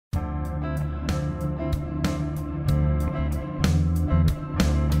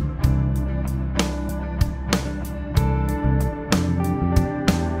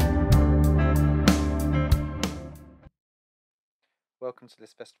Welcome to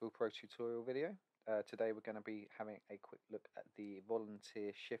this Festival Pro tutorial video. Today we're going to be having a quick look at the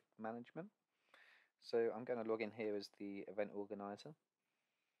volunteer shift management. So I'm going to log in here as the event organizer,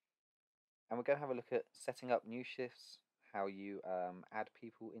 and we're going to have a look at setting up new shifts, how you add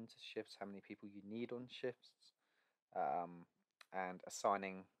people into shifts, how many people you need on shifts, and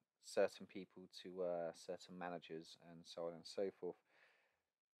assigning certain people to certain managers and so on and so forth.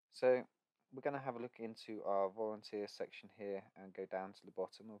 So we're going to have a look into our volunteer section here and go down to the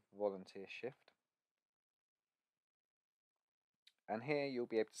bottom of volunteer shift. And here you'll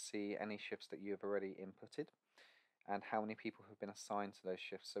be able to see any shifts that you have already inputted and how many people have been assigned to those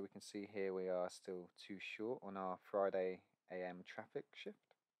shifts. So we can see here we are still too short on our Friday AM traffic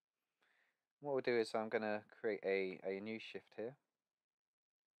shift. What we'll do is I'm going to create a new shift here.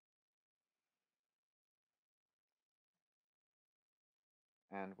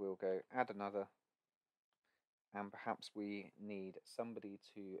 And we'll go add another. And perhaps we need somebody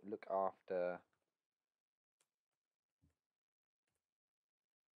to look after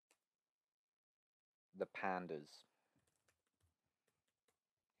the pandas.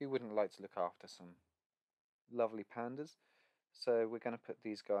 Who wouldn't like to look after some lovely pandas? So we're going to put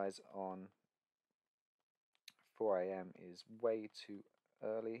these guys on 4 AM is way too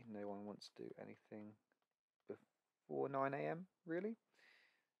early. No one wants to do anything before 9 AM, really.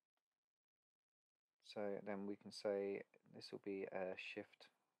 So then we can say this will be a shift.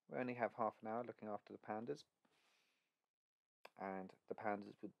 We only have half an hour looking after the pandas. And the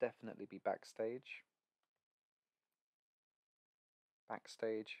pandas would definitely be backstage.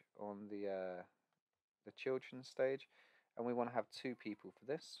 Backstage on the children's stage. And we want to have 2 people for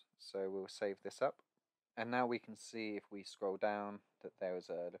this. So we'll save this up. And now we can see if we scroll down that there is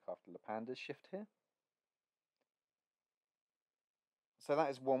a look after the pandas shift here. So that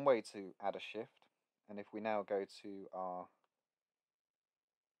is one way to add a shift. And if we now go to our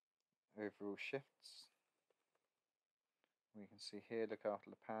overall shifts, we can see here look after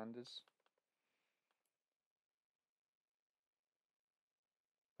the pandas.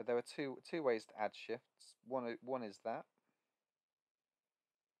 But there are two ways to add shifts. One is that.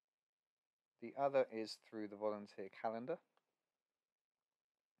 The other is through the volunteer calendar.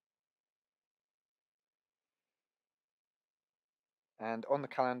 And on the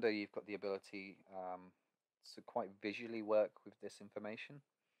calendar, you've got the ability to quite visually work with this information.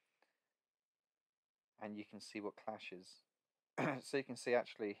 And you can see what clashes. So you can see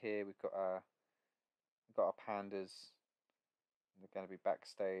actually here we've got our pandas. They're going to be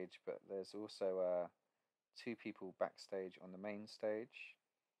backstage, but there's also 2 people backstage on the main stage.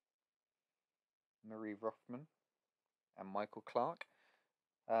 Marie Rothman and Michael Clark.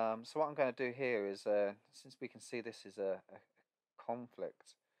 So what I'm going to do here is, since we can see this is a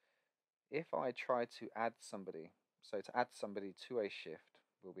conflict, if I try to add somebody, so to add somebody to a shift,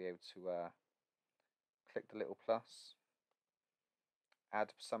 we'll be able to click the little plus,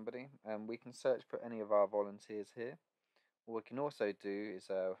 add somebody, and we can search for any of our volunteers here. What we can also do is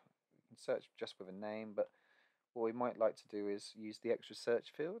we can search just with a name, but what we might like to do is use the extra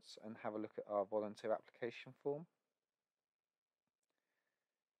search fields and have a look at our volunteer application form.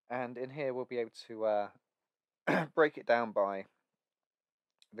 And in here we'll be able to break it down by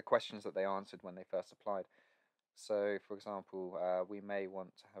the questions that they answered when they first applied. So for example, we may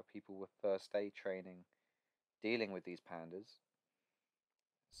want to have people with first aid training dealing with these pandas.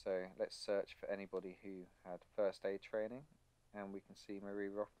 So let's search for anybody who had first aid training, and we can see Marie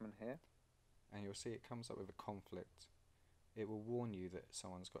Rothman here. And you'll see it comes up with a conflict. It will warn you that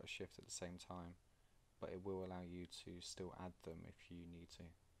someone's got a shift at the same time, but it will allow you to still add them if you need to.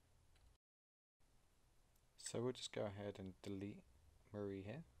 So we'll just go ahead and delete Marie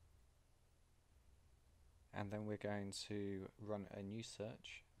here. And then we're going to run a new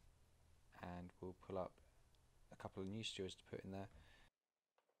search, and we'll pull up a couple of new stewards to put in there.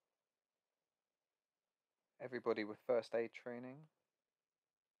 Everybody with first aid training.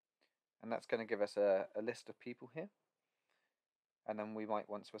 And that's going to give us a list of people here. And then we might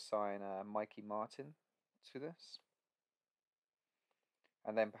want to assign Mikey Martin to this.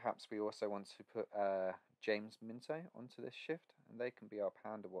 And then perhaps we also want to put James Minto onto this shift, and they can be our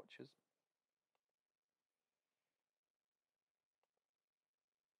panda watchers.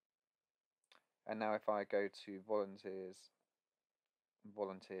 And now if I go to volunteers,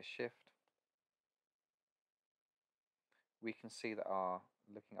 volunteer shift, we can see that our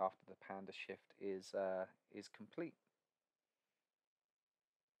looking after the panda shift is complete.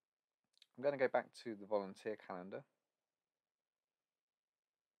 I'm going to go back to the volunteer calendar,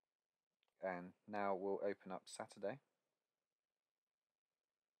 and now we'll open up Saturday.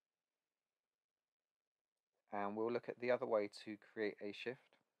 And we'll look at the other way to create a shift.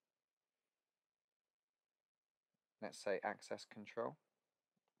 Let's say access control.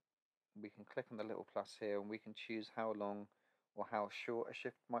 We can click on the little plus here and we can choose how long or how short a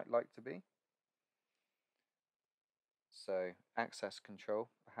shift might like to be. So access control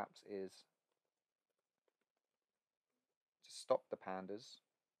perhaps is to stop the pandas.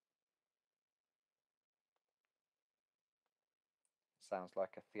 Sounds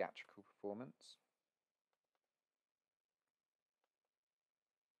like a theatrical performance.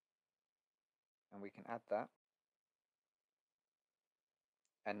 And we can add that.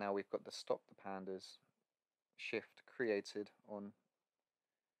 And now we've got the stop the pandas shift created on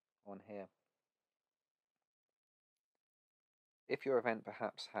here. If your event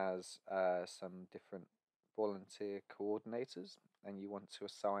perhaps has some different volunteer coordinators and you want to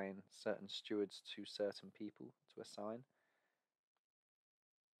assign certain stewards to certain people to assign,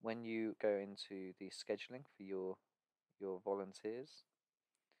 when you go into the scheduling for your volunteers,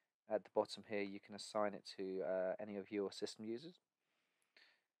 at the bottom here you can assign it to any of your system users.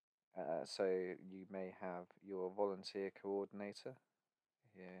 So you may have your volunteer coordinator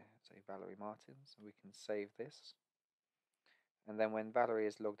here, say Valerie Martins, and we can save this. And then when Valerie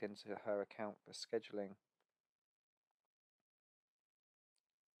is logged into her account for scheduling,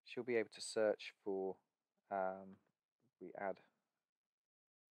 she'll be able to search for, we add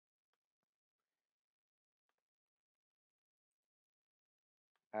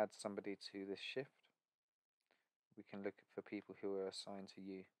somebody to this shift, we can look for people who are assigned to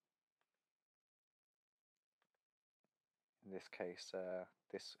you. In this case,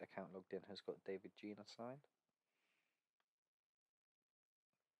 this account logged in has got David Jean assigned.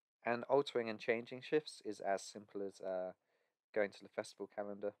 And altering and changing shifts is as simple as going to the festival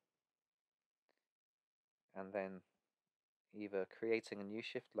calendar and then either creating a new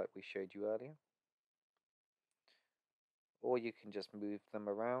shift like we showed you earlier, or you can just move them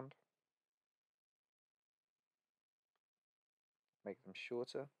around, make them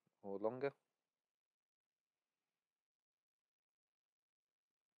shorter or longer.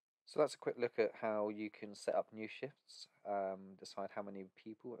 So that's a quick look at how you can set up new shifts, decide how many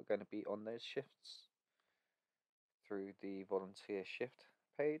people are going to be on those shifts through the volunteer shift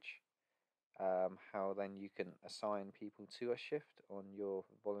page, how then you can assign people to a shift on your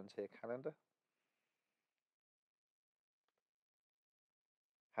volunteer calendar,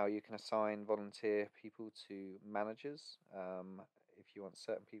 how you can assign volunteer people to managers if you want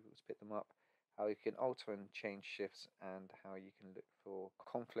certain people to pick them up, how you can alter and change shifts, and how you can look for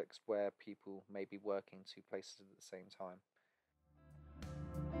conflicts where people may be working two places at the same time.